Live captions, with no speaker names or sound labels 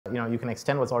you can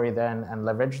extend what's already there and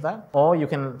leverage that, or you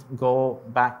can go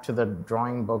back to the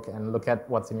drawing book and look at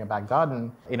what's in your back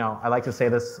garden. I like to say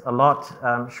this a lot.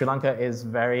 Sri Lanka is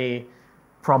very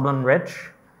problem rich,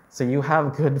 so you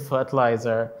have good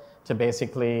fertilizer to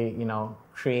basically,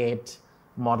 create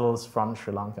models from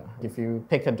Sri Lanka. If you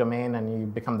pick a domain and you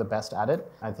become the best at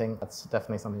it, I think that's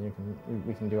definitely something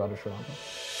we can do out of Sri Lanka.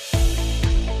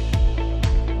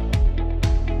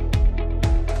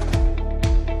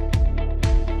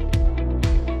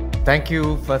 Thank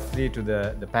you, firstly, to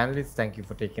the panelists. Thank you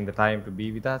for taking the time to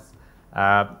be with us.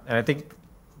 And I think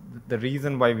the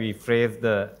reason why we phrase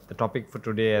the topic for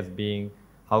today as being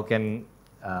how can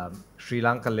Sri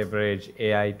Lanka leverage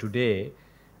AI today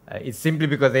is simply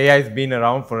because AI has been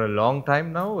around for a long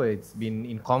time now. It's been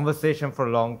in conversation for a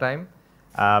long time.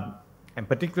 And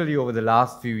particularly over the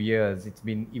last few years, it's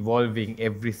been evolving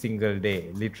every single day,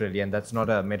 literally. And that's not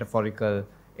a metaphorical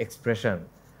expression.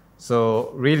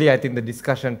 So really, I think the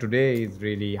discussion today is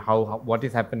really what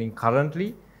is happening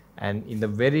currently, and in the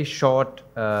very short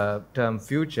term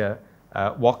future,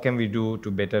 what can we do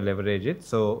to better leverage it?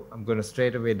 So I'm going to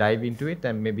straight away dive into it,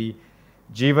 and maybe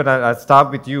Jeevan, I'll start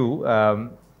with you.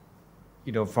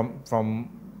 From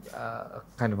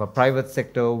kind of a private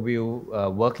sector view,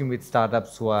 working with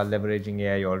startups who are leveraging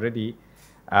AI already,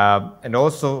 and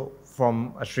also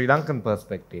from a Sri Lankan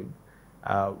perspective.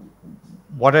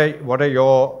 What are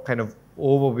your kind of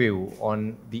overview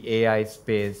on the AI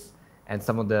space and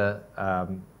some of the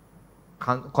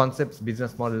concepts,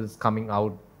 business models coming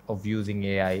out of using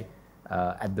AI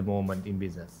at the moment in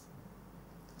business?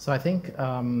 So I think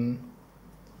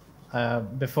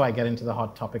before I get into the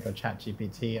hot topic of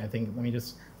ChatGPT, I think let me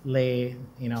just lay,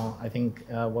 I think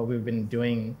what we've been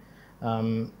doing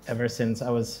ever since I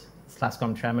was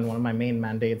SLASCOM chairman. One of my main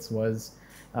mandates was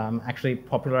actually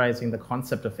popularizing the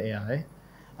concept of AI.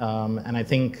 And I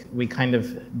think we kind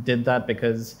of did that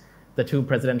because the two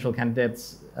presidential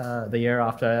candidates the year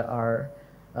after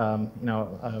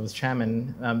I was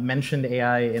chairman mentioned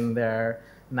AI in their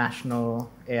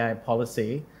national AI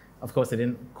policy. Of course, they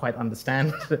didn't quite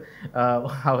understand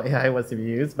how AI was to be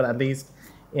used, but at least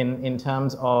in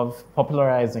terms of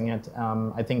popularizing it,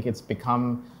 I think it's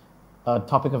become a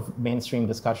topic of mainstream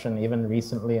discussion. Even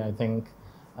recently, I think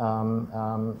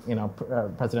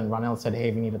President Ranil said,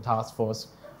 "Hey, we need a task force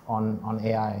on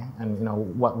AI, and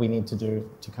what we need to do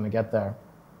to kind of get there."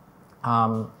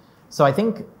 So I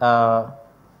think the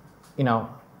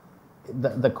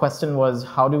question was,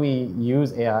 how do we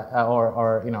use AI,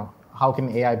 or how can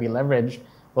AI be leveraged?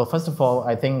 Well, first of all,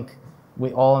 I think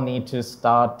we all need to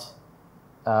start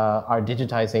our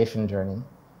digitization journey,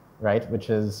 right? Which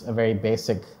is a very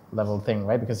basic level thing,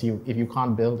 right? Because if you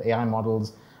can't build AI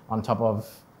models on top of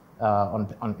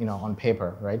on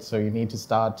paper, right? So you need to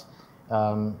start.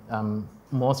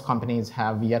 Most companies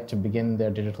have yet to begin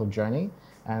their digital journey,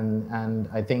 and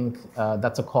I think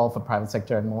that's a call for private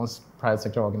sector, and most private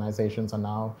sector organizations are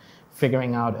now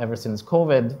figuring out ever since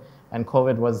COVID, and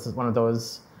COVID was one of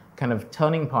those kind of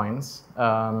turning points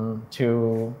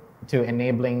to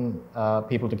enabling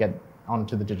people to get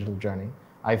onto the digital journey.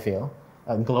 I feel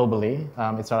globally,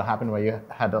 it started to happen where you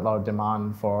had a lot of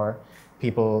demand for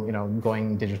people,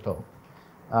 going digital.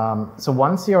 So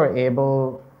once you're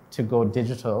able to go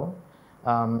digital,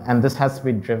 and this has to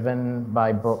be driven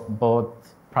by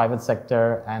both private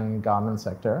sector and government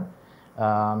sector,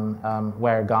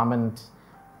 where government,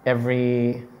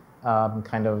 every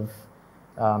kind of,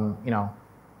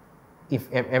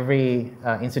 if every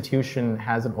institution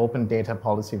has an open data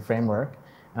policy framework,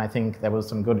 and I think there was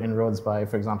some good inroads by,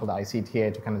 for example, the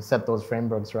ICTA to kind of set those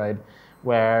frameworks right,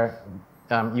 where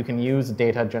you can use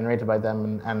data generated by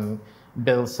them and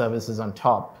build services on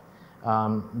top.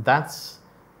 That's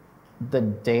the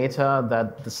data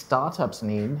that the startups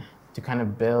need to kind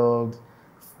of build,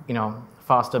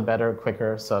 faster, better,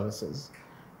 quicker services,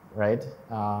 right?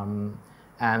 I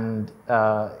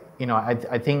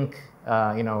think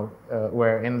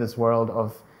we're in this world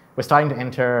of, we're starting to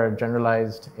enter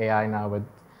generalized AI now with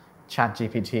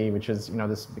ChatGPT, which is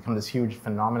become this huge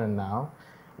phenomenon now,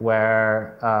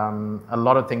 where a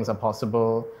lot of things are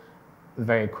possible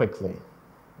very quickly,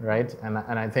 right? And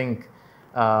I think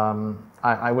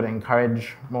I would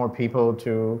encourage more people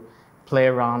to play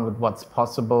around with what's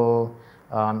possible.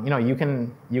 You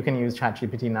can use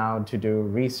ChatGPT now to do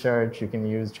research. You can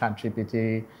use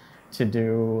ChatGPT to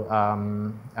do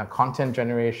content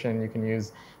generation. You can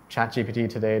use ChatGPT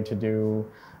today to do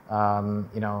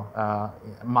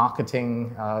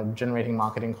marketing, generating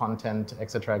marketing content,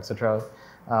 et cetera, et cetera.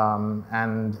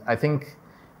 And I think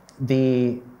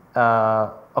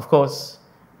of course,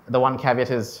 the one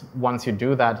caveat is once you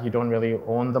do that, you don't really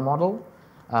own the model.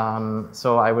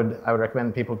 So I would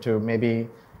recommend people to maybe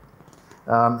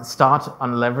start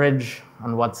on leverage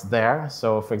on what's there.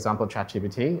 So for example,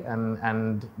 ChatGPT,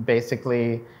 and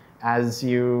basically as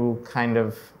you kind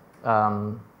of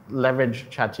leverage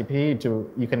ChatGPT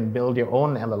you can build your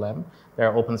own LLM. There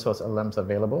are open source LLMs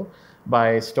available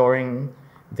by storing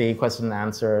the question and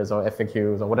answers or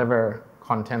FAQs or whatever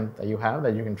content that you have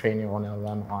that you can train your own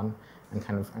LLM on and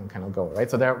kind of go, right?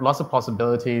 So there are lots of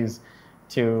possibilities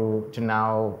to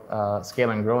now scale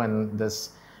and grow, and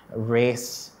this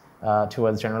race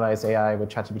towards generalized AI with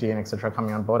ChatGPT and et cetera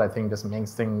coming on board, I think just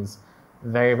makes things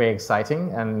very, very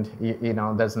exciting. And you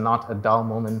know, there's not a dull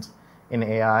moment in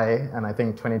AI, and I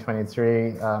think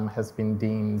 2023 has been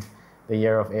deemed the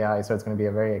year of AI, so it's going to be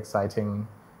a very exciting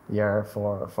year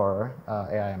for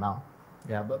AI ML.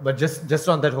 Yeah, but just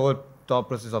on that whole thought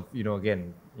process of, you know,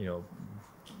 again, you know,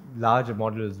 larger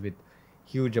models with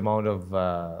huge amount of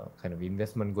kind of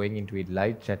investment going into it,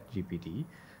 like ChatGPT,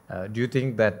 do you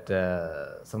think that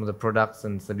some of the products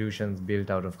and solutions built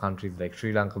out of countries like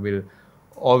Sri Lanka will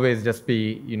always just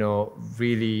be, you know,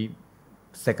 really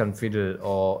second fiddle,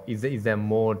 or is there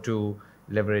more to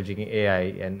leveraging AI,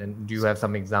 and do you have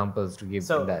some examples to give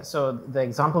in that? So the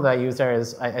example that I use there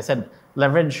is, I said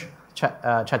leverage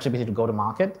ChatGPT to go to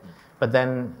market, but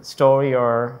then store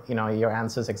your, you know, your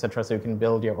answers, etc., so you can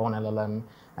build your own LLM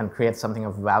and create something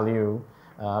of value,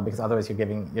 because otherwise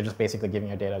you're just basically giving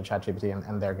your data to ChatGPT,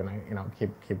 and they're going to, you know,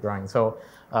 keep growing. So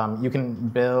you can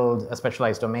build a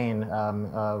specialized domain.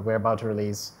 We're about to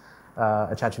release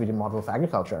a ChatGPT model for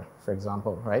agriculture, for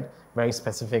example, right? Very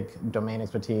specific domain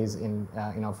expertise in,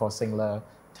 you know, for Sinhala,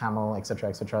 Tamil, et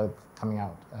cetera, coming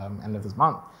out end of this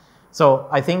month. So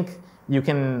I think you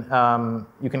can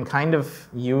kind of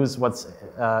use what's,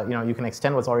 you know, you can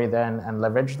extend what's already there and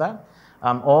leverage that.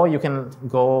 Or you can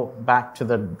go back to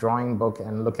the drawing book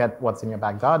and look at what's in your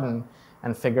back garden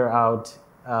and figure out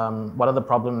what are the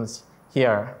problems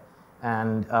here.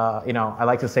 And you know, I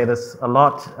like to say this a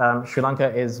lot. Sri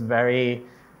Lanka is very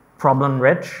problem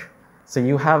rich, so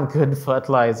you have good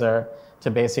fertilizer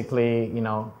to basically, you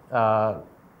know,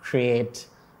 create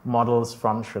models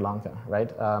from Sri Lanka, right?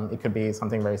 It could be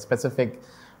something very specific.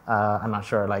 I'm not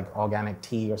sure, like organic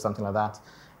tea or something like that,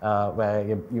 where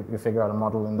you figure out a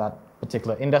model in that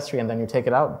particular industry, and then you take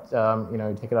it out, you know,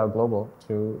 you take it out global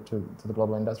to the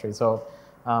global industry. So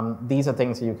these are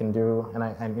things that you can do,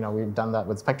 and you know, we've done that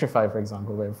with Spectrify, for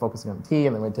example. We're focusing on tea,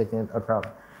 and then we're taking it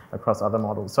across other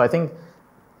models. So I think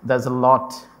there's a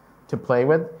lot to play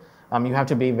with. You have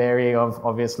to be wary of,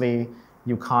 obviously,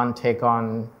 you can't take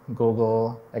on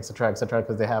Google, et cetera,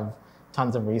 because they have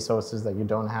tons of resources that you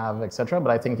don't have, et cetera.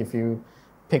 But I think if you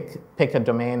pick a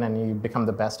domain and you become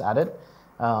the best at it,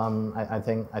 I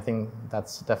think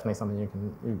that's definitely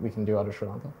something we can do out of Sri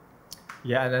Lanka.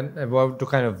 Yeah, and then well, to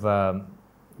kind of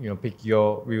you know, pick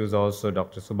your views also,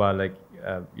 Dr. Subha, like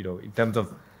you know, in terms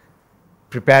of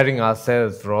preparing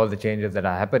ourselves for all the changes that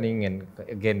are happening, and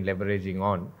again leveraging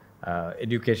on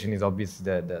education is obviously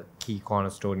the key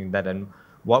cornerstone in that. And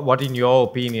what in your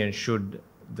opinion should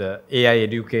the AI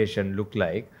education look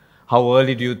like? How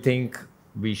early do you think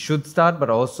we should start, but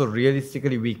also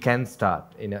realistically we can start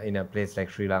in a place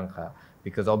like Sri Lanka?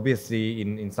 Because obviously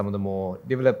in some of the more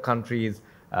developed countries,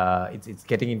 it's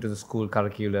getting into the school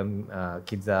curriculum.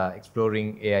 Kids are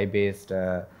exploring AI-based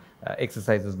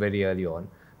exercises very early on.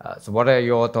 So what are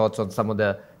your thoughts on some of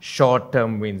the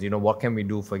short-term wins? You know, what can we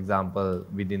do, for example,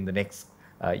 within the next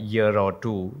year or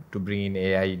two to bring in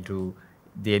AI into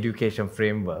the education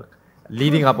framework,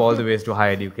 leading up all the ways to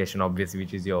higher education, obviously,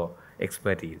 which is your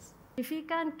expertise? If we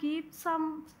can keep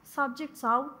some subjects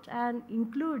out and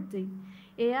include the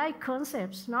AI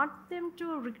concepts, not them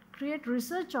to create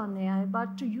research on AI,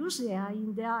 but to use AI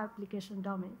in their application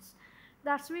domains,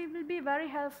 that will be very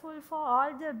helpful for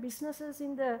all the businesses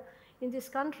in this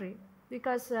country,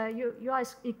 because you are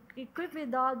equipped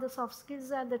with all the soft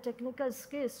skills and the technical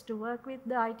skills to work with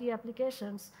the IT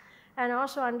applications and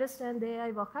also understand the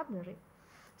AI vocabulary.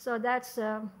 So that's,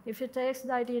 if it takes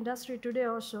the IT industry today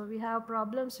also, we have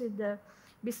problems with the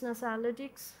business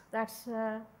analytics. That's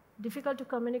difficult to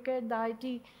communicate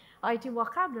the IT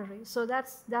vocabulary. So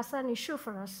that's an issue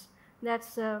for us.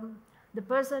 That's, the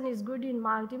person is good in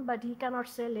marketing, but he cannot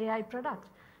sell AI product.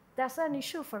 That's an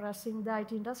issue for us in the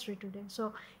IT industry today.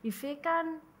 So if we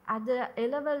can, at the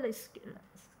A-level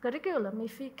curriculum,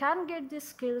 if we can get these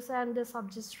skills and the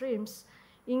subject streams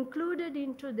included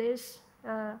into this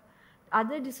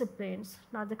other disciplines,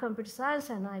 not the computer science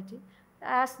and IT,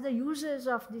 as the users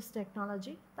of this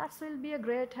technology, that will be a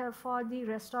great help for the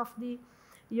rest of the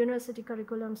university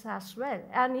curriculums as well.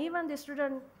 And even the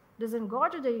student doesn't go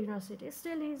to the university,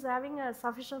 still he's having a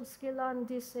sufficient skill on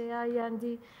this AI and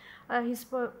his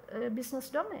business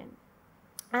domain.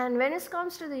 And when it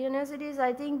comes to the universities,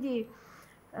 I think the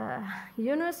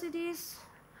universities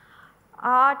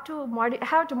have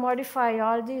to modify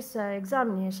all these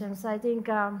examinations. I think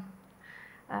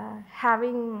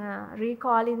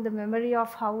recalling the memory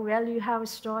of how well you have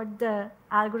stored the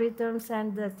algorithms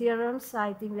and the theorems,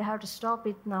 I think we have to stop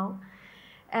it now.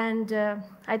 And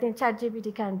I think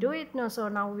ChatGPT can do it now, so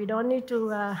now we don't need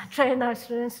to train our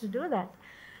students to do that.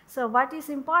 So what is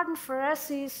important for us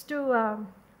is to,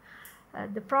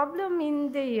 the problem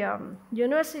in the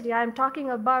university, I'm talking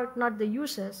about not the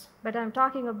users, but I'm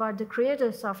talking about the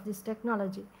creators of this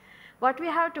technology. What we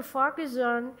have to focus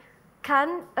on,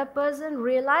 can a person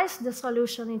realize the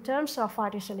solution in terms of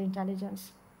artificial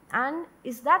intelligence? And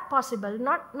is that possible?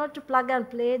 Not to plug and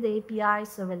play the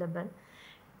APIs available.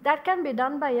 That can be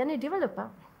done by any developer.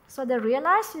 So the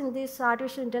realizing this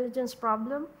artificial intelligence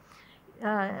problem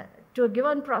to a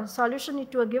given solution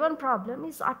to a given problem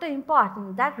is utterly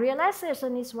important. That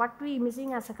realization is what we're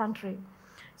missing as a country.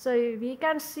 So we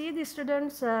can see the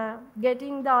students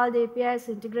getting all the APIs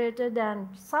integrated and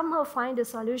somehow find a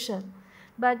solution.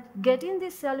 But getting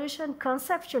this solution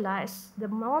conceptualized, the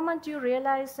moment you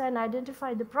realize and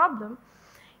identify the problem,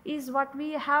 is what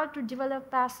we have to develop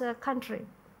as a country.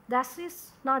 That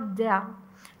is not there.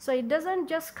 So it doesn't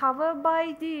just cover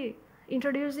by the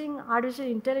introducing artificial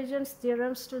intelligence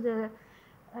theorems to the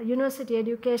university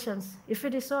educations. If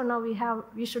it is so, now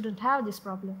we shouldn't have this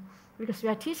problem because we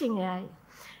are teaching AI,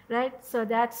 right? So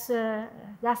that's a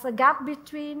gap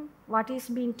between what is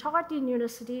being taught in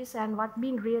universities and what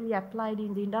being really applied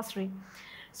in the industry.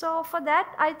 So for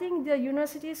that, I think the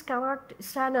universities cannot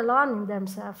stand alone in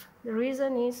themselves. The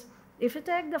reason is, if you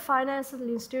take the financial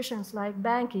institutions like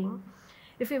banking,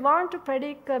 if you want to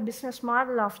predict a business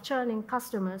model of churning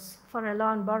customers for a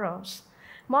loan borrowers,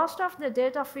 most of the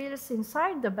data fields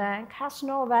inside the bank has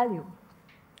no value,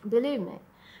 believe me.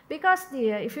 Because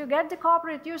if you get the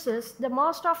corporate users, the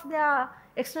most of their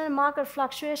external market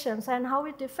fluctuations and how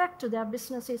it affects their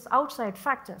business is outside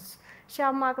factors,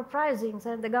 share market pricings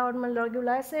and the government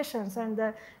regulations and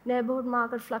the neighborhood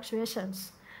market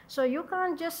fluctuations. So you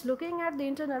can't just looking at the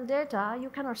internal data, you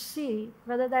cannot see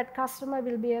whether that customer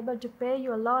will be able to pay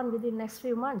you a loan within the next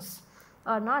few months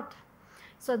or not.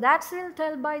 So that's still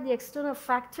tell by the external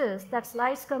factors that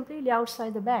lies completely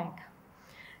outside the bank.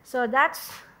 So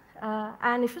that's,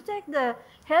 and if you take the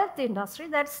health industry,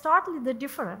 that's totally the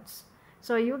difference.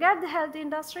 So you get the health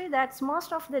industry, that's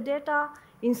most of the data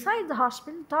inside the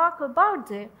hospital talk about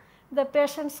the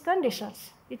patient's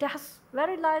conditions. It has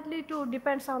very likely to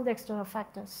depends on the external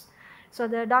factors. So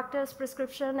the doctor's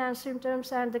prescription and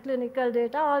symptoms and the clinical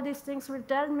data, all these things will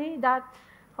tell me that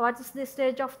what is the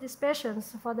stage of these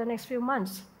patients for the next few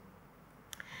months.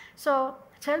 So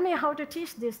tell me how to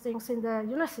teach these things in the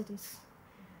universities.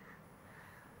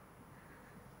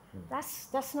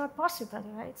 That's not possible,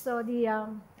 right? So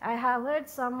I have heard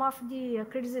some of the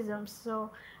criticisms.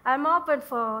 So I'm open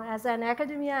for, as an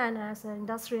academia and as an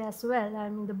industry as well,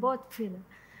 I'm in the both field.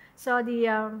 So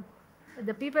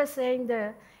the people saying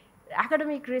the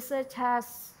academic research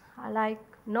has like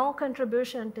no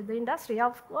contribution to the industry.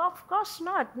 Of course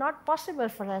not possible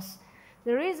for us.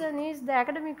 The reason is the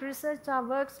academic research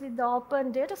works with the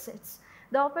open data sets.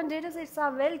 The open data sets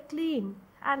are well clean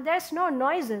and there's no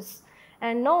noises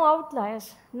and no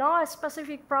outliers, no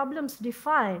specific problems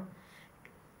defined.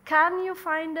 Can you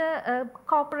find a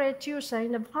corporate user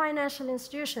in the financial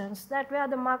institutions that where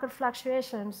the market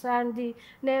fluctuations and the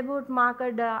neighborhood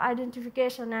market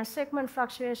identification and segment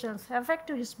fluctuations affect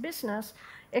to his business,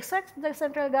 except the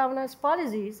central government's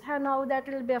policies and how that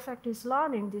will be affect his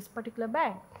loan in this particular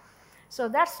bank? So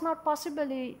that's not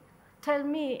possibly tell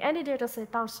me any data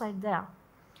set outside there,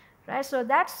 right? So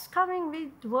that's coming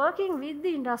with working with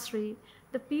the industry.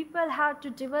 The people have to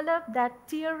develop that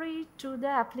theory to the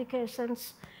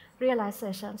applications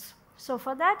realizations. So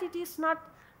for that, it is not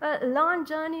a long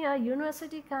journey a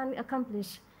university can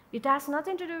accomplish. It has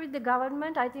nothing to do with the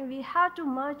government. I think we have to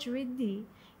merge with the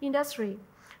industry.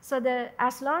 So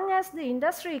as long as the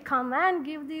industry come and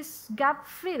give this gap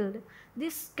filled,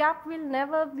 this gap will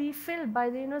never be filled by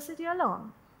the university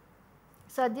alone.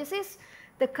 So this is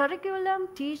the curriculum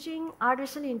teaching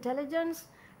artificial intelligence.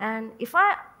 And if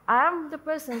I am the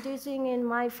person teaching in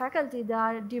my faculty, there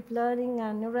are deep learning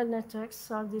and neural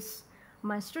networks, or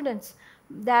my students,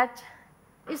 that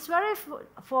it's very,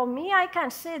 for me, I can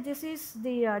say this is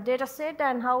the data set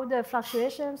and how the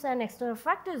fluctuations and external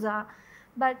factors are.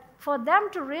 But for them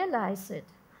to realize it,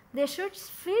 they should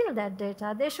feel that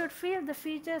data. They should feel the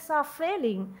features are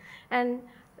failing. And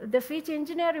the feature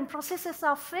engineering processes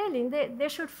are failing, they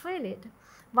should fail it.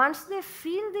 Once they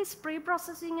feel these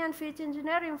pre-processing and feature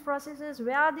engineering processes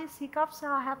where these hiccups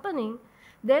are happening,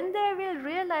 then they will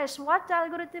realize what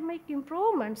algorithmic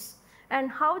improvements and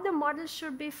how the model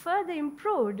should be further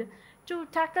improved to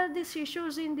tackle these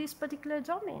issues in this particular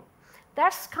domain.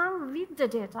 That's come with the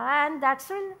data, and that's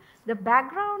when the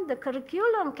background, the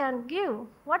curriculum can give.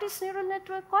 What is neural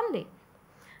network only?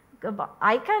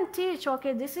 I can teach,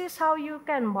 okay, this is how you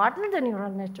can model the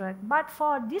neural network, but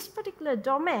for this particular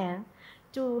domain,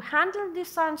 to handle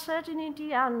this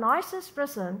uncertainty and noises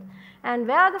present, and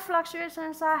where the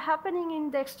fluctuations are happening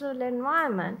in the external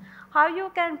environment, how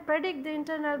you can predict the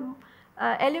internal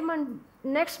element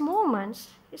next movements,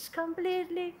 is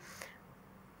completely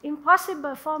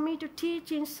impossible for me to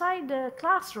teach inside the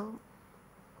classroom,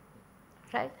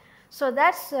 right? So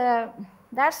that's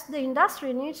the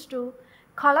industry needs to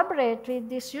collaborate with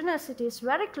these universities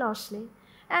very closely.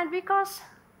 And because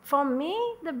for me,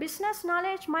 the business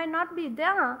knowledge might not be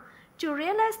there to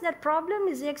realize that problem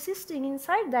is existing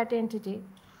inside that entity.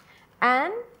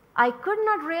 And I could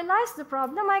not realize the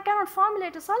problem, I cannot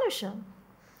formulate a solution.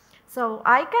 So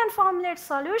I can formulate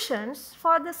solutions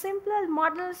for the simpler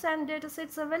models and data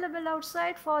sets available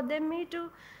outside for me to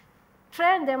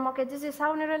train them. Okay, this is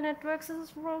how neural networks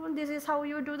is proven, this is how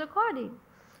you do the coding.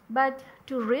 But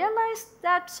to realize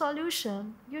that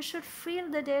solution, you should feel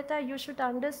the data, you should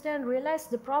understand, realize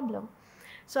the problem.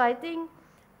 So I think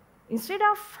instead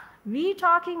of we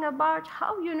talking about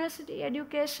how university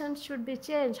education should be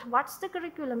changed, what's the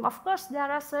curriculum? Of course, there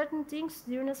are certain things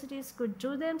the universities could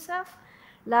do themselves,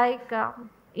 like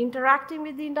interacting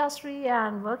with the industry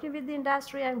and working with the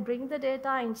industry and bring the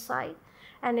data inside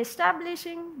and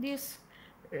establishing these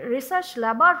research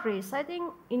laboratories. I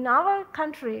think in our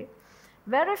country,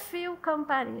 very few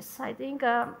companies, I think,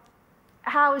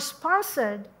 have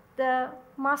sponsored the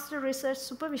master research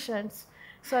supervisions,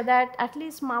 so that at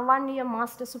least 1 year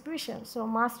master supervision, so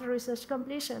master research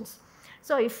completions.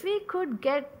 So if we could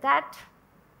get that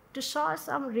to solve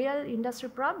some real industry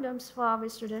problems for our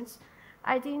students,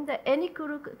 I think that any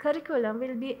curriculum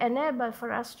will be enabled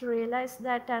for us to realize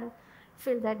that and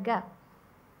fill that gap.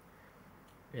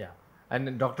 Yeah.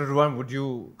 And Dr. Ruvan, would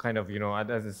you kind of,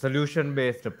 as a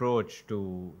solution-based approach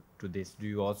to this, do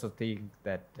you also think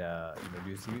that, do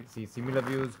you see similar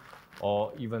views,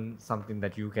 or even something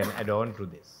that you can add on to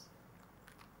this?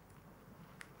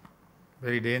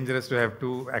 Very dangerous to have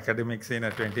two academics in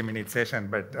a 20-minute session,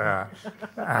 but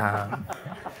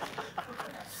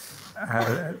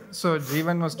so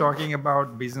Jeevan was talking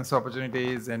about business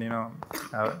opportunities and,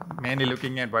 mainly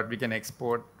looking at what we can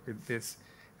export with this.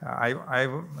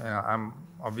 I'm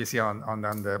obviously on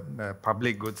the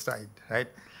public goods side, right?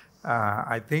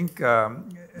 I think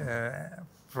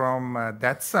from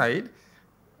that side,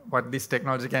 what this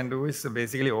technology can do is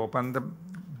basically open the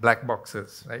black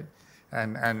boxes, right?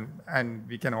 And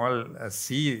we can all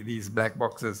see these black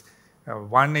boxes.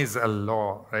 One is a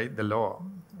law, right? The law,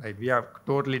 right? We are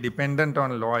totally dependent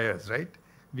on lawyers, right?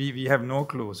 We have no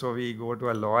clue, so we go to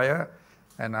a lawyer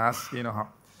and ask, how.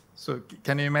 So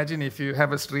can you imagine if you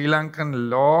have a Sri Lankan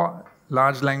law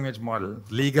large language model,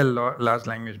 legal law large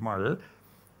language model,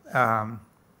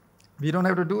 we don't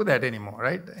have to do that anymore,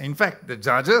 right? In fact, the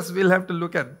judges will have to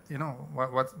look at,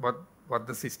 what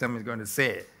the system is going to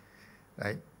say,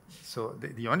 right? So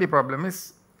the only problem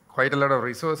is quite a lot of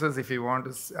resources if you want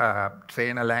to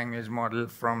train a language model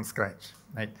from scratch,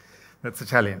 right? That's a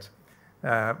challenge.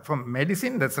 For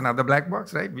medicine, that's another black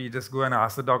box, right? We just go and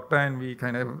ask the doctor and we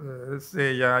kind of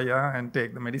say, yeah, and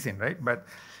take the medicine, right? But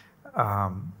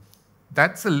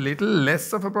that's a little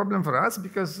less of a problem for us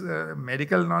because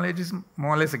medical knowledge is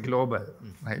more or less global,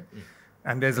 right?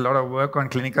 And there's a lot of work on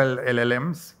clinical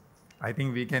LLMs. I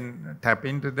think we can tap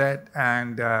into that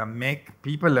and make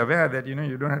people aware that,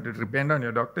 you don't have to depend on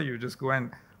your doctor. You just go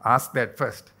and ask that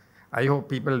first. I hope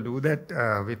people do that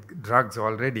with drugs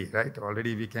already, right?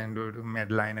 Already we can do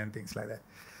Medline and things like that.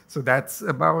 So that's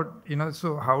about,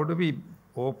 so how do we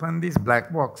open these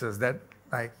black boxes that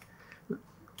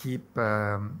keep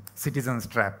citizens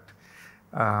trapped?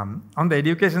 On the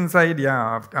education side,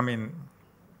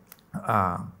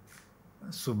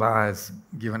 Subha has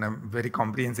given a very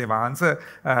comprehensive answer.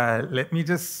 Let me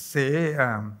just say,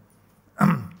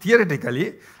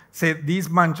 theoretically, say these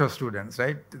bunch of students,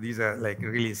 right? These are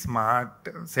really smart,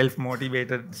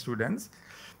 self-motivated students.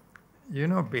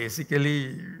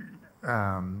 Basically,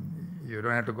 you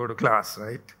don't have to go to class,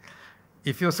 right?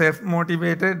 If you're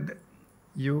self-motivated,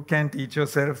 you can teach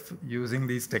yourself using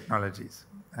these technologies,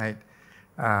 right?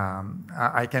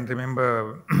 I can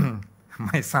remember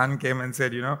my son came and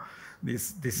said,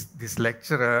 this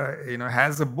lecturer,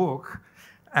 has a book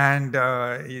and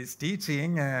is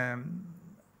teaching,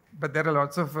 but there are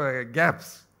lots of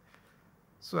gaps.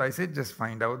 So I said, just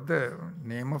find out the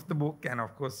name of the book, and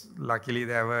of course, luckily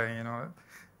there were,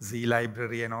 Z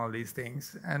library and all these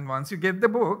things. And once you get the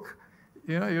book,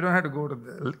 you don't have to go to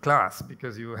the class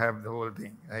because you have the whole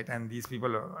thing, right? And these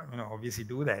people, obviously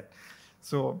do that.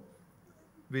 So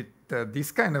with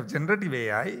this kind of generative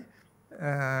AI,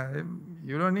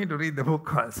 you don't need to read the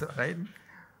book also, right?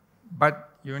 But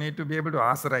you need to be able to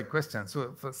ask the right questions.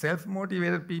 So for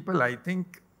self-motivated people, I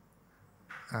think,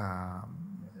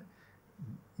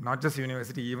 not just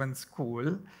university, even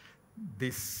school,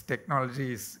 this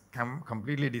technology is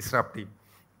completely disruptive.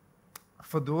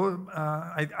 For those,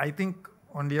 I think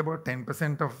only about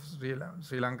 10% of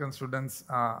Sri Lankan students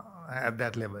are at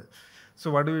that level. So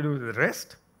what do we do with the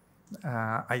rest?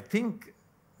 I think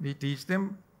we teach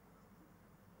them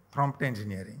prompt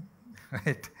engineering,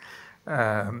 right?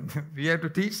 We have to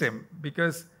teach them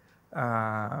because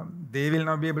they will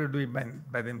not be able to do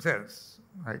it by themselves,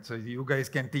 right? So you guys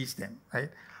can teach them, right?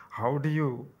 How do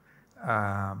you,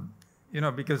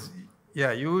 because,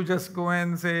 yeah, you just go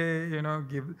and say,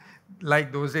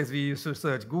 like those days we used to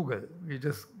search Google. We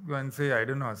just go and say, I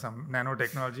don't know, some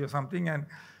nanotechnology or something, and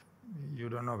you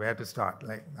don't know where to start,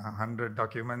 like 100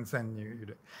 documents, and you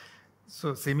do.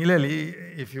 So similarly,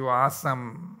 if you ask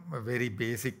a very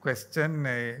basic question,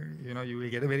 you will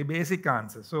get a very basic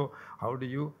answer. So how do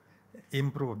you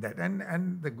improve that?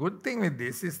 And the good thing with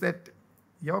this is that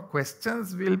your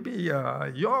questions will be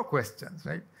your questions,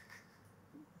 right?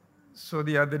 So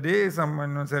the other day,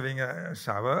 someone was having a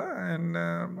shower and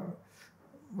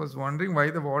was wondering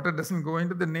why the water doesn't go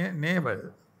into the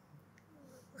navel,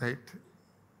 right?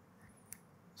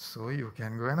 So you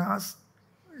can go and ask,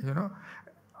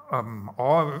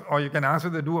 or you can ask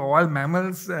whether do all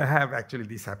mammals have actually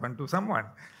this happened to someone.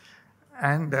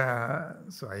 And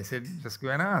so I said, just go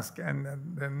and ask. And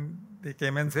then they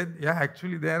came and said, yeah,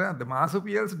 actually the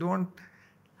marsupials don't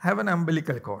have an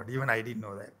umbilical cord. Even I didn't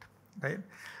know that, right?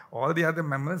 All the other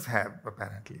mammals have,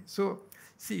 apparently. So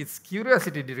see, it's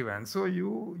curiosity driven. So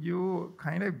you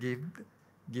kind of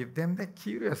give them the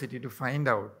curiosity to find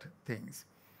out things.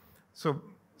 So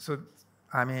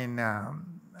I mean,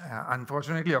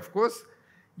 unfortunately, of course,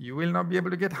 you will not be able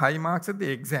to get high marks at the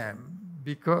exam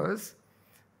because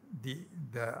the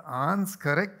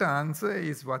correct answer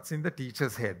is what's in the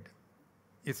teacher's head.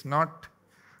 It's not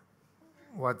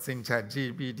what's in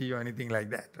ChatGPT or anything like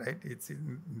that, right? It's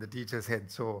in the teacher's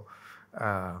head. So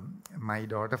my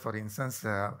daughter, for instance,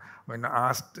 when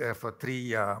asked for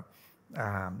 3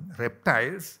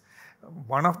 reptiles,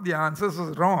 one of the answers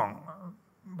was wrong.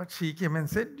 But she came and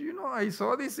said, I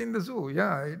saw this in the zoo.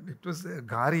 Yeah, it was a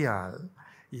gharial.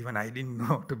 Even I didn't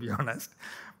know, to be honest.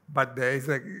 But there is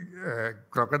a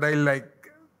crocodile-like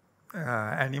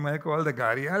animal called the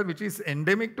gharial, which is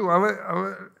endemic to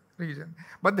our region.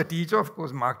 But the teacher, of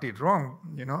course, marked it wrong,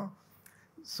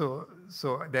 So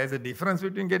there's a difference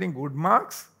between getting good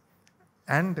marks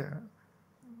and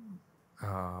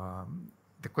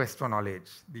the quest for knowledge.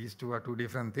 These two are two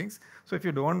different things. So if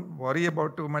you don't worry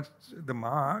about too much the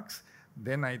marks,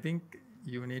 then I think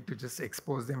you need to just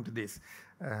expose them to this.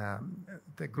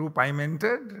 The group I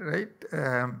mentored, right,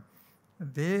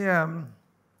 they,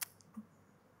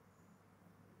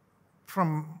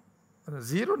 from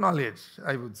zero knowledge,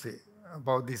 I would say,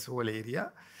 about this whole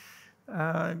area,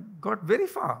 got very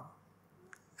far.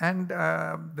 And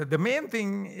the main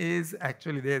thing is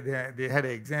actually they had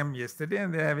an exam yesterday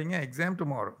and they're having an exam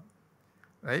tomorrow,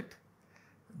 right?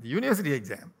 The university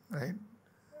exam, right?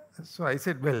 So I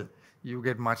said, well, you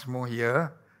get much more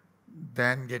here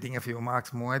than getting a few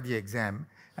marks more at the exam.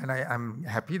 And I'm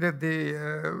happy that they,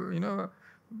 are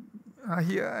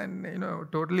here and,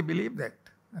 totally believe that.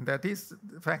 And that is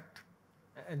the fact.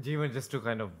 And Jeevan, just to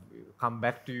kind of come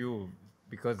back to you,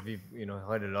 because we've,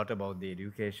 heard a lot about the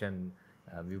education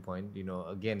viewpoint,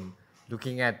 again,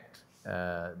 looking at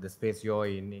the space you're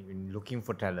in looking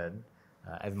for talent,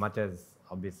 as much as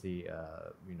obviously,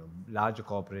 larger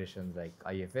corporations like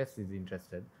IFS is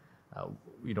interested,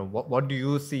 what do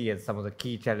you see as some of the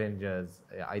key challenges,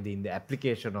 either in the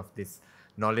application of this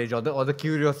knowledge or the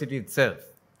curiosity itself?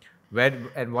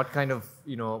 And what kind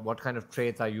of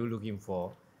traits are you looking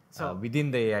for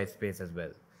within the AI space as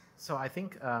well? So I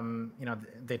think,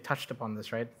 they touched upon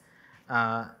this, right?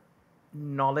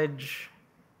 Knowledge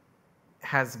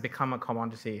has become a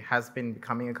commodity, has been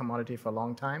becoming a commodity for a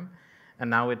long time. And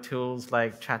now with tools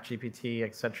like ChatGPT,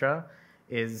 etc.,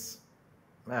 it's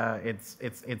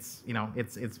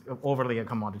overly a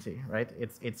commodity, right?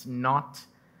 It's not,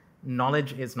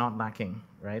 knowledge is not lacking,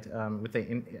 right? With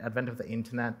the advent of the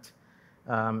internet,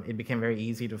 it became very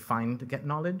easy to get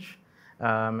knowledge.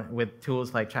 with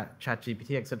tools like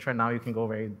ChatGPT, etc. Now you can go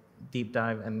very deep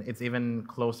dive, and it's even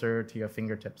closer to your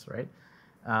fingertips, right?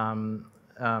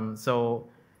 So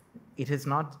it is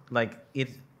not like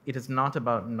it is not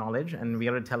about knowledge, and we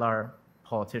got to tell our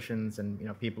politicians and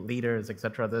people, leaders,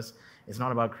 etc. This is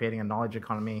not about creating a knowledge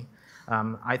economy.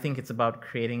 I think it's about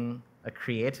creating a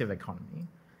creative economy,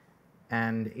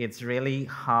 and it's really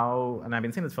how, and I've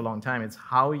been saying this for a long time, it's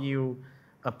how you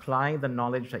apply the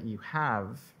knowledge that you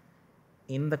have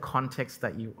in the context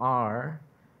that you are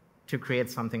to create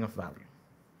something of value,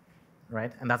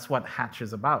 right? And that's what Hatch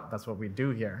is about. That's what we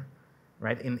do here,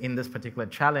 right? In this particular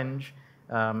challenge,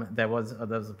 there was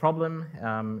a problem.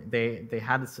 They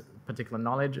had this particular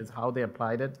knowledge. Is how they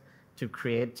applied it to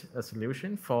create a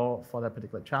solution for that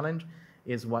particular challenge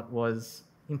is what was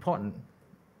important,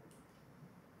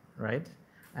 right?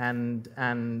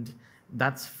 And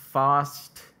that's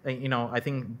fast. I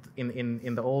think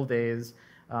in the old days,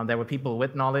 there were people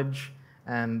with knowledge,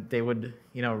 and they would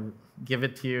give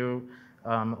it to you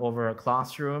over a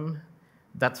classroom.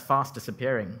 That's fast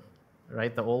disappearing,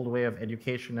 right? The old way of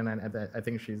education, and I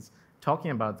think she's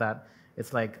talking about that.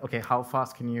 It's like, okay, how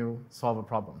fast can you solve a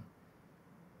problem?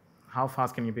 How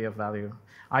fast can you be of value?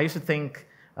 I used to think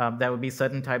there would be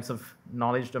certain types of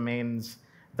knowledge domains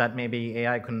that maybe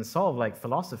AI couldn't solve, like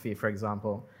philosophy, for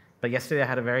example. But yesterday I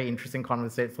had a very interesting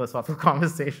philosophical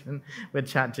conversation with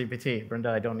ChatGPT. Brenda,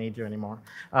 I don't need you anymore.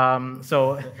 I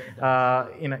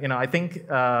think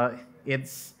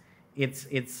it's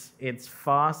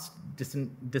fast.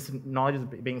 Knowledge is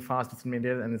being fast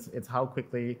disseminated, and it's how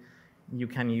quickly you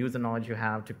can use the knowledge you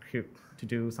have to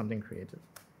do something creative.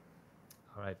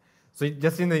 All right. So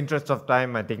just in the interest of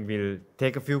time, I think we'll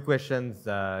take a few questions.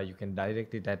 You can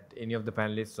direct it at any of the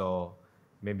panelists, or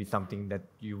maybe something that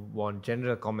you want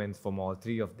general comments from all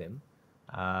three of them.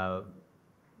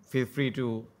 Feel free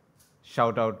to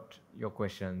shout out your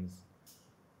questions.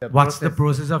 What's the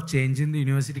process of changing the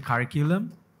university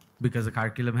curriculum? Because the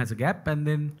curriculum has a gap, and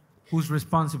then who's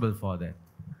responsible for that?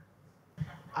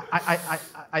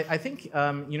 I think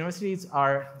universities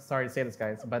are, sorry to say this,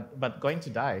 guys, but going to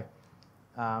die.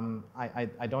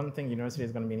 I don't think university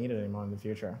is going to be needed anymore in the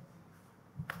future.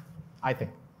 I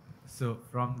think. So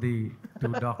from the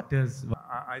two doctors,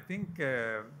 I think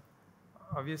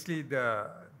obviously the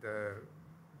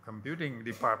computing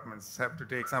departments have to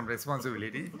take some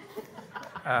responsibility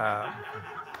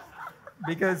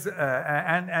because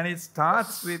and it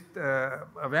starts with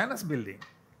awareness building.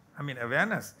 I mean,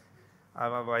 awareness.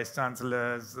 Our vice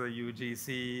chancellors,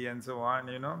 UGC, and so on.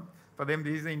 For them,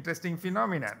 this is an interesting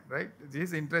phenomenon, right? This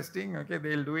is interesting. Okay,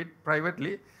 they'll do it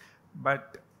privately,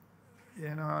 but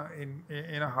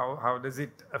how does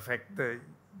it affect the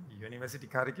university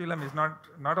curriculum is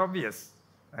not obvious,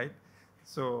 right?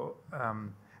 So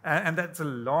and that's a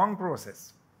long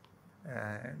process.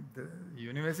 The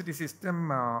university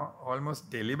system almost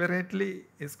deliberately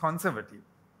is conservative,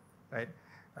 right?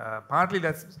 Partly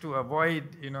that's to avoid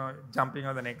jumping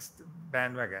on the next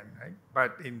bandwagon, right?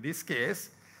 But in this case,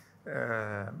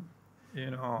 a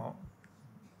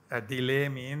delay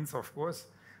means, of course,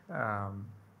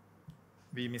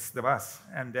 we miss the bus.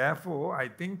 And therefore, I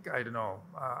think, I don't know,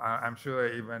 I'm sure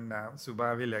even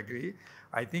Subha will agree,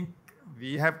 I think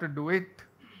we have to do it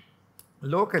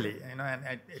locally, and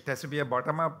it has to be a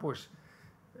bottom-up push,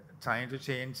 trying to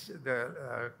change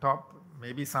the top.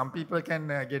 Maybe some people can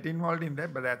get involved in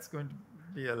that, but that's going to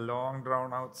be a long,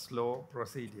 drawn-out, slow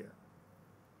procedure.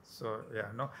 So,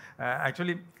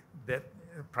 actually, that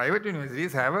private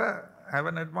universities have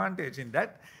an advantage in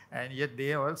that, and yet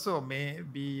they also may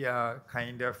be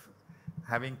kind of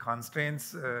having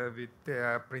constraints with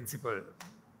their principal.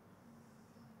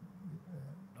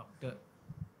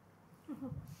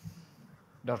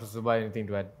 Dr. Subha, anything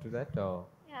to add to that? Or?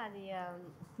 Yeah,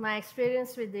 my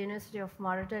experience with the University of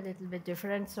Moratuwa a little bit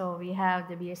different. So we have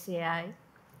the BSc AI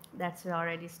that's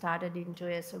already started in 2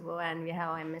 years ago, and we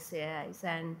have MSc AIs,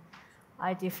 and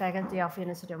IT faculty of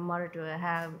University of Moratuwa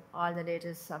have all the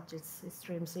latest subjects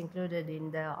streams included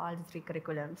in all the 3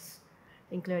 curriculums,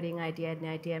 including IT and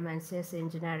ITM and CS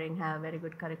engineering have very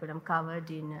good curriculum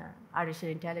covered in artificial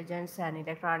intelligence and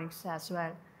electronics as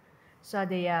well. So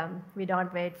we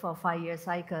don't wait for 5-year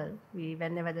cycle.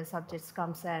 Whenever the subjects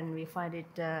comes and we find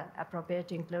it appropriate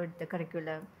to include the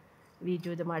curriculum, we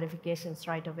do the modifications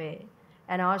right away.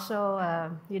 And also,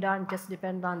 you don't just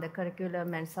depend on the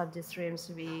curriculum and subject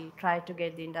streams. We try to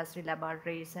get the industry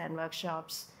laboratories and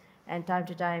workshops, and time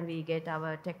to time we get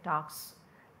our tech talks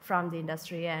from the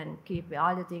industry and keep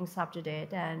all the things up to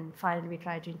date. And finally, we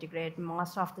try to integrate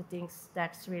most of the things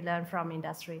that we learn from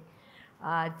industry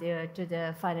to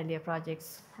the final year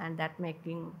projects, and that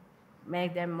making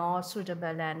make them more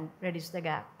suitable and reduce the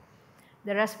gap.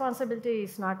 The responsibility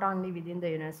is not only within the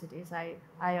universities.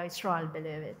 I strongly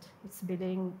believe it. It's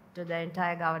belonging to the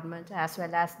entire government as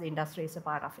well as the industry is a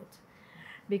part of it.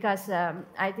 Because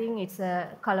I think it's a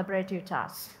collaborative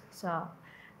task. So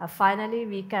finally,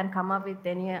 we can come up with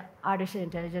any artificial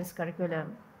intelligence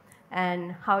curriculum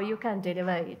and how you can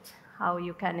deliver it, how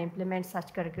you can implement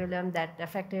such curriculum that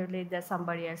effectively that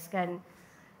somebody else can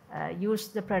use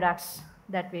the products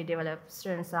that we develop,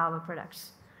 students are our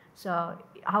products. So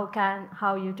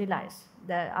how utilize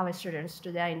our students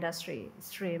to their industry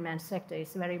stream and sector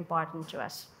is very important to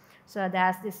us. So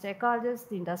there's the stakeholders,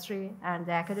 the industry and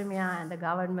the academia and the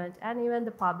government and even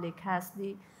the public has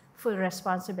the full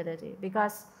responsibility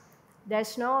because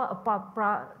there's no,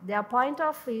 their point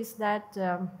of is that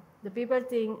the people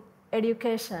think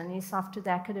education is up to the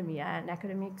academia and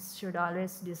academics should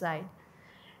always decide.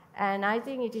 And I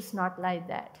think it is not like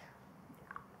that.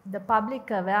 The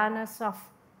public awareness of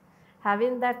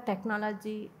having that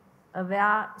technology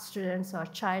aware students or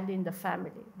child in the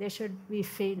family, they should be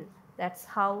feel that's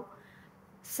how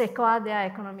secure their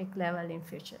economic level in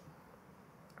future.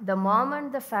 The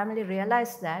moment the family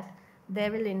realize that, they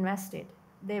will invest it,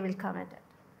 they will commit it.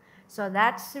 So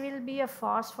that will be a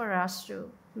force for us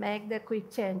to make the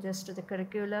quick changes to the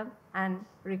curriculum and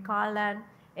recall and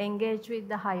engage with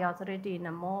the high authority in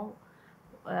a more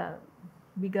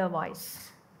bigger voice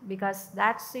because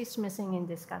that is missing in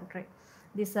this country.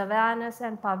 This awareness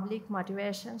and public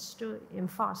motivations to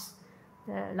enforce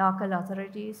the local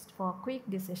authorities for quick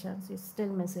decisions is still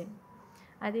missing.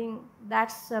 I think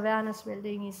that awareness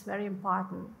building is very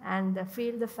important and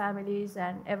feel the families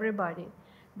and everybody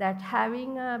that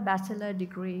having a bachelor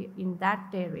degree in that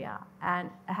area and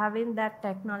having that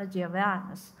technology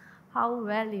awareness, how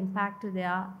well impact to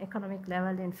their economic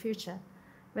level in future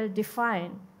will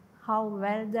define how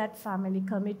well that family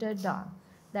committed on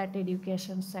that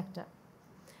education sector.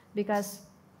 Because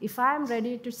if I'm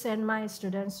ready to send my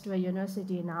students to a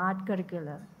university in art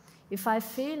curriculum, if I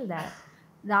feel that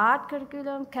the art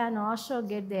curriculum can also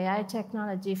get the AI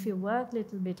technology if you work a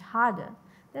little bit harder,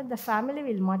 then the family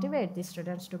will motivate the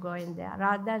students to go in there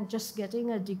rather than just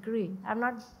getting a degree. I'm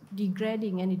not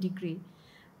degrading any degree,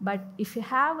 but if you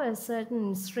have a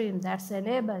certain stream that's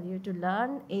enable you to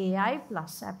learn AI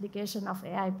plus, application of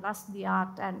AI plus the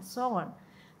art and so on,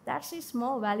 that is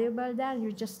more valuable than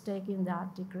you just taking the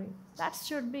art degree. That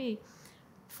should be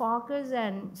focus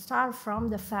and start from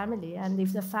the family. And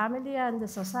if the family and the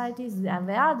society is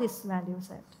aware of this value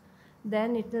set,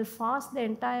 then it will force the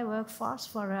entire workforce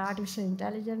for artificial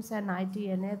intelligence and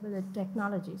IT-enabled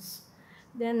technologies.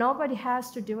 Then nobody has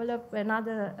to develop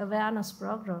another awareness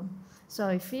program. So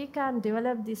if we can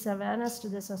develop this awareness to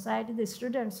the society, the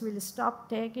students will stop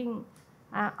taking,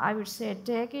 I would say,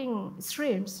 taking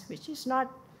streams, which is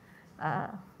not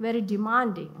very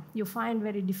demanding. You find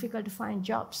very difficult to find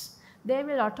jobs. They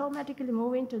will automatically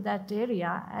move into that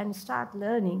area and start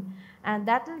learning, and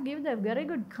that will give them very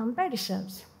good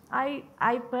competitions.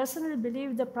 I personally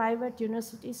believe the private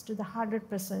universities to the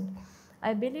 100%.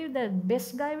 I believe the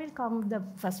best guy will come the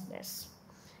first place,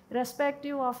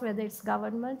 irrespective of whether it's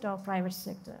government or private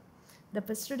sector.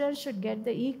 The student should get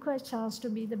the equal chance to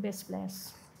be the best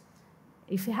place.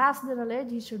 If he has the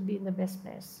knowledge, he should be in the best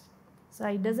place. So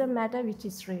it doesn't matter which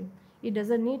is stream. It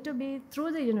doesn't need to be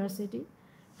through the university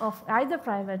of either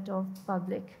private or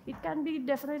public. It can be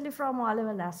definitely from all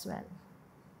level as well.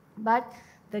 But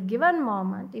the given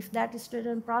moment, if that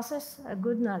student process a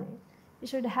good knowledge, he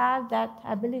should have that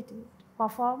ability to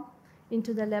perform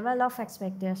into the level of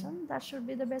expectation. That should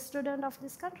be the best student of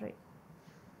this country.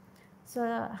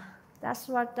 So that's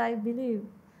what I believe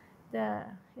the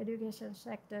education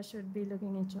sector should be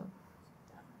looking into.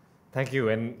 Thank you.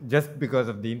 And just because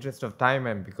of the interest of time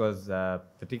and because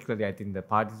particularly I think the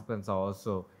participants are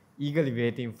also eagerly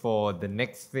waiting for the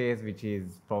next phase, which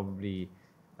is probably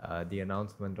the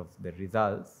announcement of the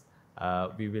results,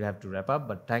 we will have to wrap up.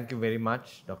 But thank you very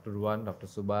much, Dr. Ruvan, Dr.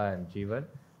 Subha and Jeevan,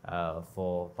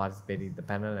 for participating in the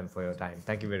panel and for your time.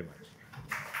 Thank you very much.